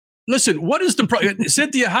Listen, what is the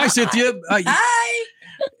Cynthia? Hi, Cynthia. Hi.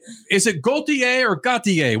 Is it Gaultier or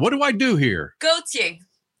Gautier? What do I do here? Gaultier.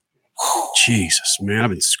 Jesus, man,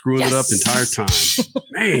 I've been screwing it up the entire time.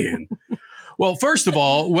 Man. Well, first of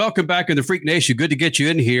all, welcome back in the Freak Nation. Good to get you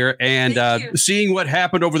in here and seeing what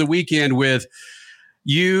happened over the weekend with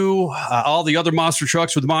you, all the other monster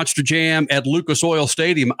trucks with Monster Jam at Lucas Oil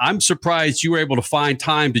Stadium. I'm surprised you were able to find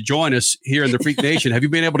time to join us here in the Freak Nation. Have you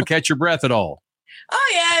been able to catch your breath at all?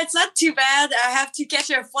 Oh, yeah, it's not too bad. I have to catch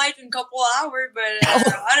a flight in a couple hours, but other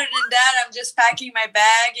than that, I'm just packing my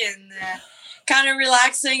bag and kind of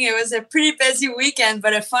relaxing. It was a pretty busy weekend,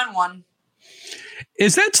 but a fun one.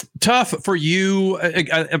 Is that tough for you?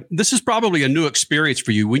 This is probably a new experience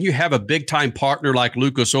for you. When you have a big-time partner like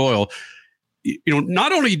Lucas Oil,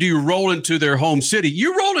 not only do you roll into their home city,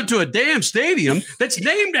 you roll into a damn stadium that's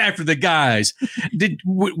named after the guys.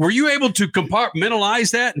 Were you able to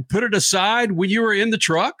compartmentalize that and put it aside when you were in the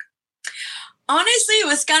truck? Honestly, it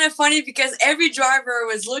was kind of funny because every driver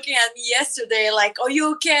was looking at me yesterday like, "Oh,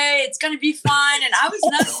 you okay? It's going to be fine." And I was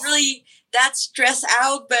not really that stressed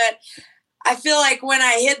out, but I feel like when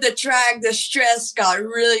I hit the track, the stress got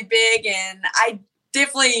really big and I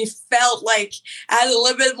definitely felt like I had a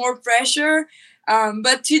little bit more pressure.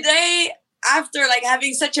 But today, after like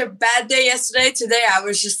having such a bad day yesterday, today I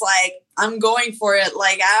was just like, I'm going for it.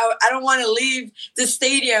 Like, I don't want to leave the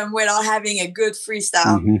stadium without having a good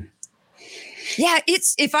freestyle. Mm-hmm. Yeah,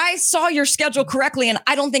 if I saw your schedule correctly, and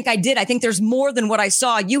I don't think I did, I think there's more than what I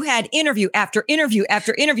saw. You had interview after interview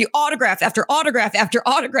after interview, autograph after autograph after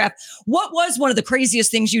autograph. What was one of the craziest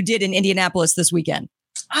things you did in Indianapolis this weekend?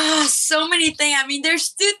 So many things. I mean,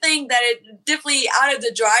 there's two things that it definitely out of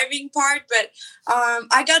the driving part, but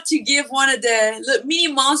I got to give one of the mini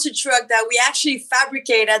monster truck that we actually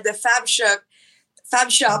fabricate at the fab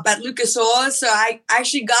shop at Lucas Oil. So I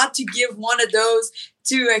actually got to give one of those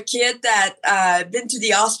to a kid that been to the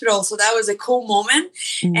hospital. So that was a cool moment.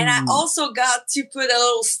 And I also got to put a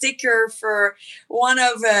little sticker for one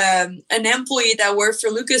of an employee that worked for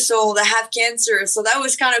Lucas Oil that have cancer. So that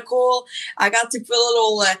was kind of cool. I got to put a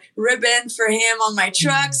little ribbon for him on my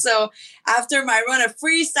truck. So after my run of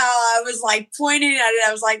freestyle, I was like pointing at it.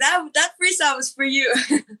 I was like, that freestyle was for you.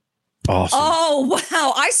 Awesome. Oh,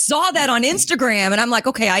 wow. I saw that on Instagram and I'm like,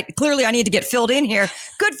 okay, I need to get filled in here.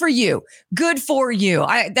 Good for you. Good for you.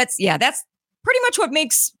 That's pretty much what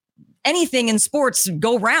makes anything in sports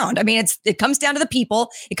go round. I mean, it comes down to the people.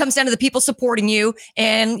 It comes down to the people supporting you.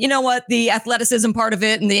 And you know what? The athleticism part of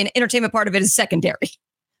it and the entertainment part of it is secondary.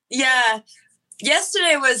 Yeah.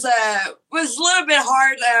 Yesterday was a little bit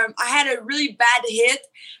hard. I had a really bad hit.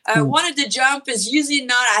 One of the jump is usually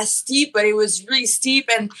not as steep, but it was really steep,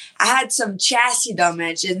 and I had some chassis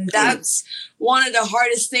damage, and that's one of the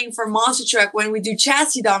hardest things for monster truck. When we do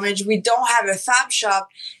chassis damage, we don't have a fab shop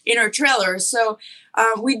in our trailer, so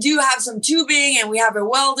we do have some tubing and we have a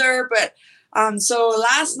welder. But so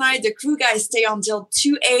last night the crew guys stayed until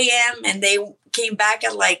 2 a.m. and they came back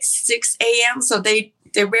at like 6 a.m. So they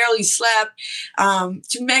barely slept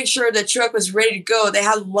to make sure the truck was ready to go. They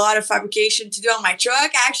had a lot of fabrication to do on my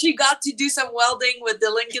truck. I actually got to do some welding with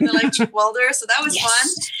the Lincoln Electric welder, so that was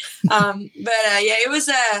fun. But it was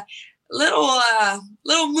a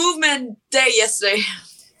little movement day yesterday.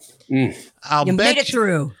 You made it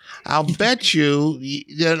through. I'll bet you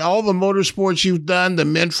that all the motorsports you've done, the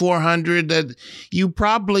Mint 400, that you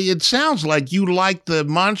probably, it sounds like you like the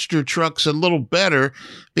monster trucks a little better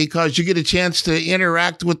because you get a chance to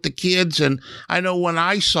interact with the kids. And I know when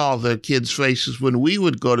I saw the kids' faces when we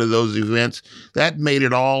would go to those events, that made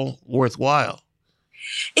it all worthwhile.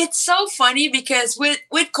 It's so funny because with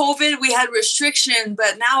COVID, we had restriction,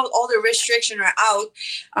 but now all the restrictions are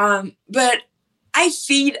out. But I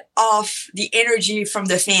feed off the energy from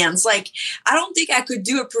the fans. Like, I don't think I could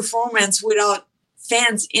do a performance without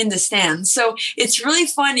fans in the stands. So it's really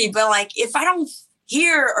funny, but like, if I don't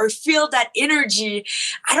hear or feel that energy,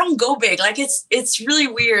 I don't go big. Like, it's really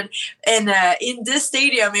weird. And in this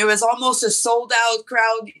stadium, it was almost a sold out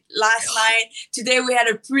crowd last night. Today we had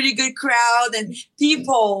a pretty good crowd, and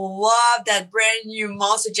people love that brand new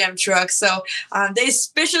Monster Jam truck. So they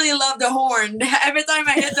especially love the horn. Every time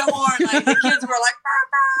I hit the horn, like, the kids were like, "Bah,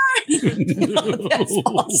 bah." That's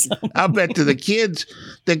awesome. I'll bet to the kids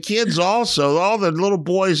also, all the little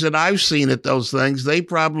boys that I've seen at those things, they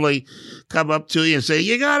probably come up to you and say,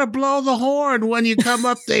 "You got to blow the horn when you come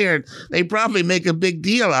up there." They probably make a big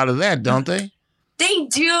deal out of that, don't they? They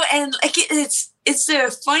do, and like it's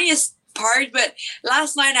the funniest part. But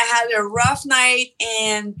last night I had a rough night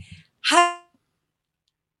and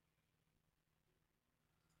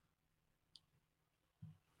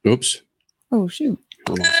Oops. Oh shoot.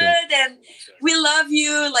 good, and we love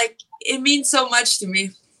you. Like, it means so much to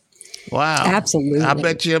me. Wow. Absolutely. I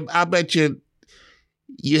bet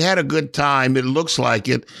you had a good time. It looks like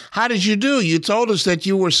it. How did you do? You told us that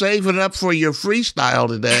you were saving up for your freestyle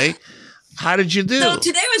today. How did you do? So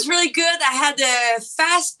today was really good. I had the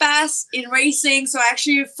fast pass in racing. So I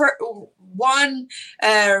actually won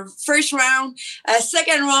first round.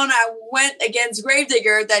 Second round, I went against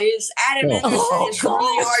Gravedigger. That is Adam Anderson. It's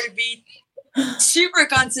really hard to beat. Super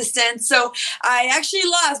consistent. So I actually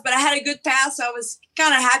lost, but I had a good pass. So I was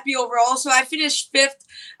kind of happy overall. So I finished 5th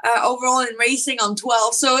overall in racing on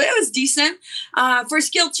 12. So it was decent. For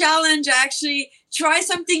skill challenge, I actually tried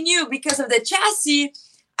something new because of the chassis.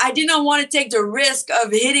 I did not want to take the risk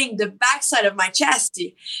of hitting the backside of my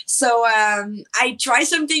chassis. So I tried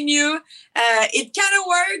something new. It kind of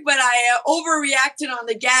worked, but I overreacted on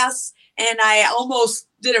the gas and I almost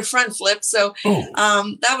did a front flip. So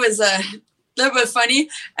that was a little bit funny.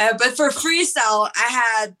 But for freestyle,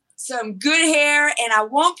 I had some good hair. And at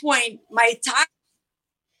one point, my tire.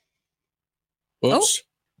 Oops.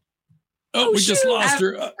 Oh, we just lost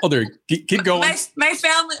her. Oh, there. Keep going. My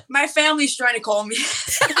family's trying to call me.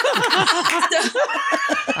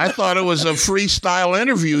 I thought it was a freestyle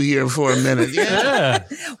interview here for a minute. Yeah.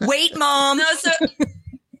 Wait, Mom. No, so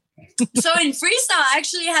in freestyle, I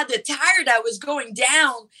actually had the tire that was going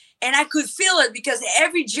down, and I could feel it because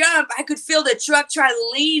every jump, I could feel the truck try to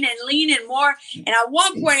lean and more. And at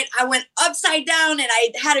one point, I went upside down, and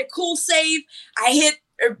I had a cool save. I hit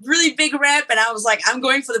a really big ramp, and I was like, I'm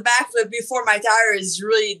going for the backflip before my tire is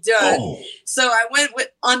really done. So I went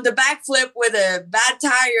on the backflip with a bad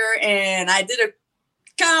tire, and I did a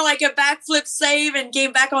kind of like a backflip save and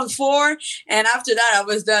came back on 4. And after that, I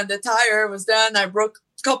was done. The tire was done. I broke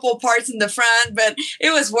a couple parts in the front, but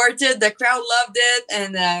it was worth it. The crowd loved it,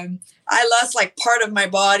 and I lost like part of my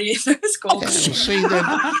body. It was cool. See,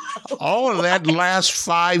 that all of that last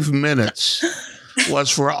 5 minutes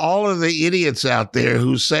was for all of the idiots out there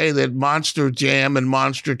who say that Monster Jam and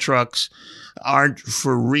Monster Trucks aren't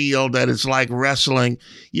for real, that it's like wrestling.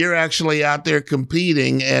 You're actually out there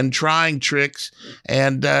competing and trying tricks,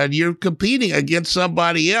 and you're competing against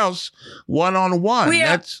somebody else one-on-one.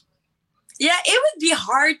 Yeah, it would be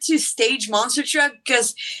hard to stage Monster Truck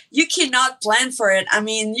because you cannot plan for it. I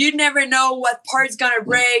mean, you never know what part's going to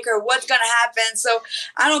break or what's going to happen. So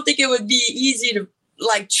I don't think it would be easy to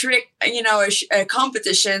like trick, a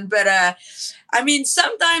competition. But I mean,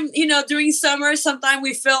 sometimes, during summer, sometimes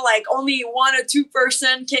we feel like only 1 or 2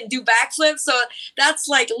 person can do backflips. So that's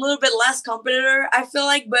like a little bit less competitor, I feel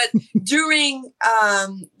like. But during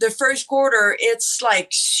the first quarter, it's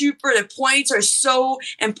like the points are so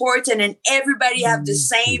important and everybody have the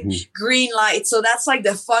same green light. So that's like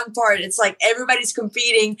the fun part. It's like everybody's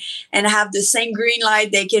competing and have the same green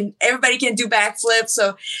light. Everybody can do backflips.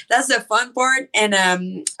 So that's the fun part. And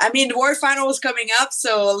I mean, the World Final is coming up.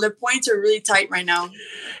 So the points are really tight right now.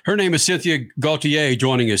 Her name is Cynthia Gauthier,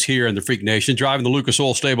 joining us here in the Freak Nation, driving the Lucas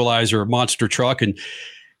Oil Stabilizer Monster Truck. And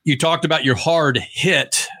you talked about your hard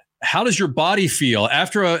hit. How does your body feel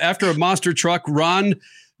after a Monster Truck run?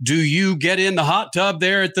 Do you get in the hot tub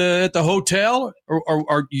there at the hotel,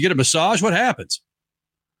 or you get a massage? What happens?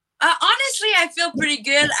 Honestly, I feel pretty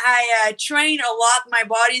good. I train a lot in my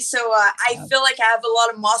body, so I feel like I have a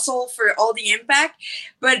lot of muscle for all the impact.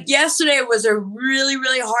 But yesterday was a really,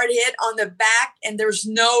 really hard hit on the back, and there's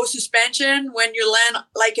no suspension when you land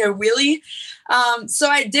like a wheelie. So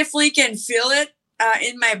I definitely can feel it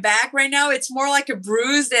in my back right now. It's more like a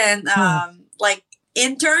bruise than like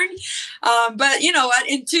intern. But you know what?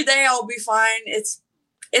 In 2 days, I'll be fine. It's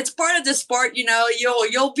part of the sport.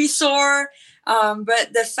 You'll be sore.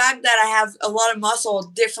 But the fact that I have a lot of muscle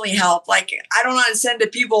definitely help. Like, I don't understand the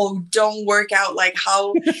people who don't work out. Like,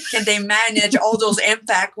 how can they manage all those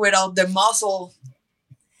impact without the muscle?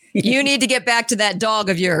 You need to get back to that dog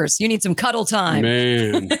of yours. You need some cuddle time.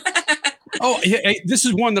 Man. Hey, this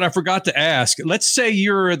is one that I forgot to ask. Let's say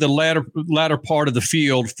you're the latter part of the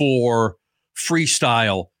field for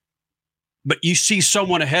freestyle, but you see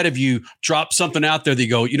someone ahead of you drop something out there that you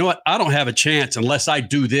go, you know what? I don't have a chance unless I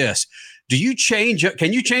do this. Do you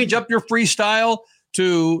can you change up your freestyle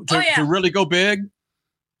to really go big?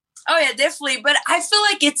 Oh yeah, definitely. But I feel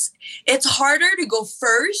like it's harder to go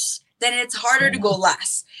first than it's harder to go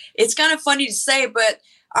last. It's kind of funny to say, but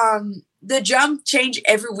the jump change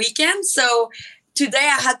every weekend. So today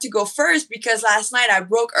I had to go first because last night I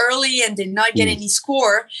broke early and did not get any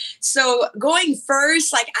score. So going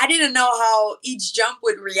first, like I didn't know how each jump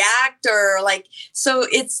would react or like, so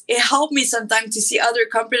it helped me sometimes to see other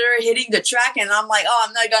competitor hitting the track and I'm like, oh,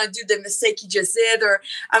 I'm not going to do the mistake you just did, or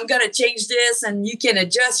I'm going to change this, and you can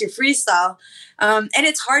adjust your freestyle. And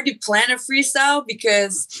it's hard to plan a freestyle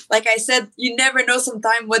because, like I said, you never know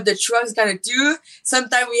sometimes what the truck's going to do.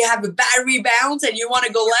 Sometimes we have a bad rebound and you want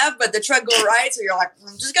to go left, but the truck go right. So you're like,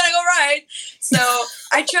 I'm just going to go right. So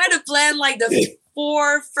I try to plan like the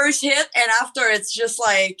 4 first hit. And after it's just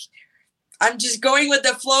like, I'm just going with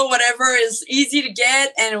the flow, whatever is easy to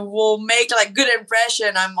get and will make like good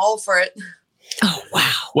impression. I'm all for it. Oh,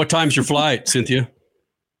 wow. What time's your flight, Cynthia?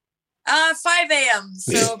 5 a.m.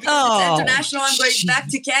 So because it's international, I'm going back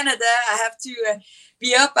to Canada. I have to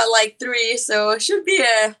be up at like 3. So it should be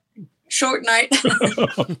a short night.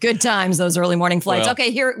 Good times, those early morning flights. Well,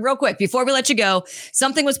 okay, here, real quick, before we let you go,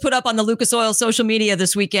 something was put up on the Lucas Oil social media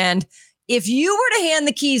this weekend. If you were to hand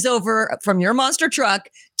the keys over from your monster truck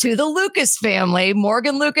to the Lucas family,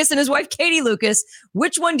 Morgan Lucas and his wife, Katie Lucas,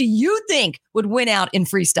 which one do you think would win out in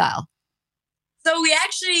freestyle? So we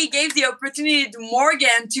actually gave the opportunity to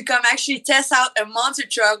Morgan to come actually test out a monster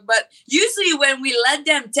truck. But usually when we let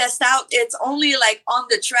them test out, it's only like on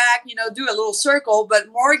the track, do a little circle. But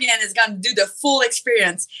Morgan is going to do the full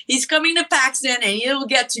experience. He's coming to Paxton and he'll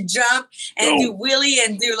get to jump and do wheelie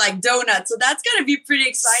and do like donuts. So that's going to be pretty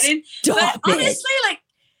exciting. But honestly, like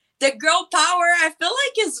the girl power, I feel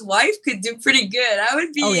like his wife could do pretty good. I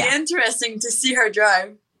would be interesting to see her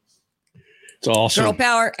drive. It's awesome. Girl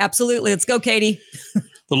power. Absolutely. Let's go, Katie.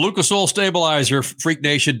 The Lucas Oil Stabilizer, Freak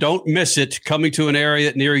Nation. Don't miss it. Coming to an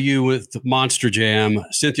area near you with Monster Jam.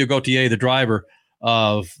 Cynthia Gauthier, the driver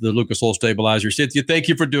of the Lucas Oil Stabilizer. Cynthia, thank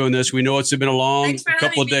you for doing this. We know it's been a long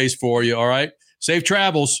couple of days for you. All right. Safe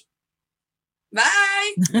travels. Bye.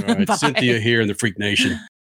 All right. Bye. Cynthia here in the Freak Nation.